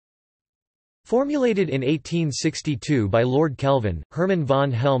Formulated in 1862 by Lord Kelvin, Hermann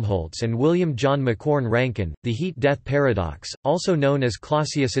von Helmholtz and William John McCorn Rankine, the heat-death paradox, also known as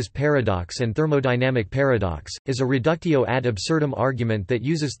Clausius's paradox and thermodynamic paradox, is a reductio ad absurdum argument that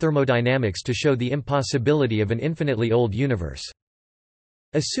uses thermodynamics to show the impossibility of an infinitely old universe.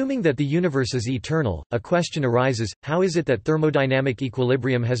 Assuming that the universe is eternal, a question arises: how is it that thermodynamic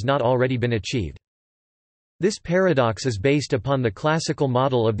equilibrium has not already been achieved? This paradox is based upon the classical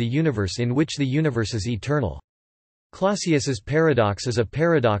model of the universe in which the universe is eternal. Clausius's paradox is a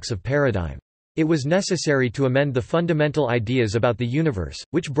paradox of paradigm. It was necessary to amend the fundamental ideas about the universe,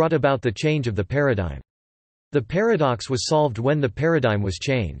 which brought about the change of the paradigm. The paradox was solved when the paradigm was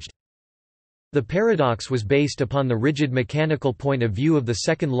changed. The paradox was based upon the rigid mechanical point of view of the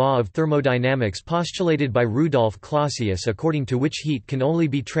second law of thermodynamics postulated by Rudolf Clausius, according to which heat can only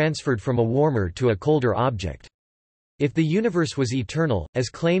be transferred from a warmer to a colder object. If the universe was eternal, as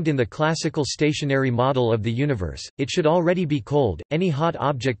claimed in the classical stationary model of the universe, it should already be cold. Any hot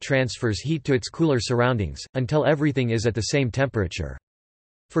object transfers heat to its cooler surroundings, until everything is at the same temperature.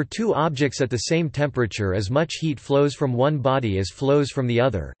 For two objects at the same temperature, as much heat flows from one body as flows from the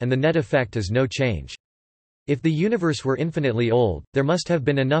other, and the net effect is no change. If the universe were infinitely old, there must have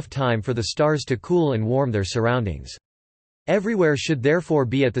been enough time for the stars to cool and warm their surroundings. Everywhere should therefore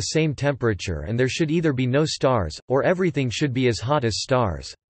be at the same temperature, and there should either be no stars, or everything should be as hot as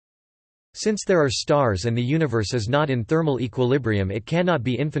stars. Since there are stars and the universe is not in thermal equilibrium, it cannot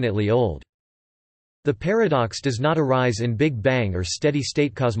be infinitely old. The paradox does not arise in Big Bang or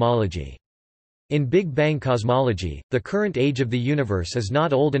steady-state cosmology. In Big Bang cosmology, the current age of the universe is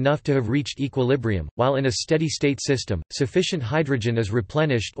not old enough to have reached equilibrium, while in a steady-state system, sufficient hydrogen is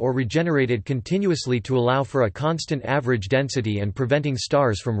replenished or regenerated continuously to allow for a constant average density and preventing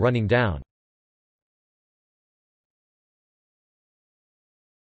stars from running down.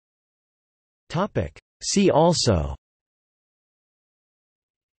 See also: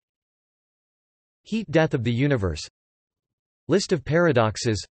 heat death of the universe, list of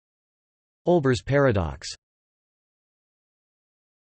paradoxes, Olbers paradox.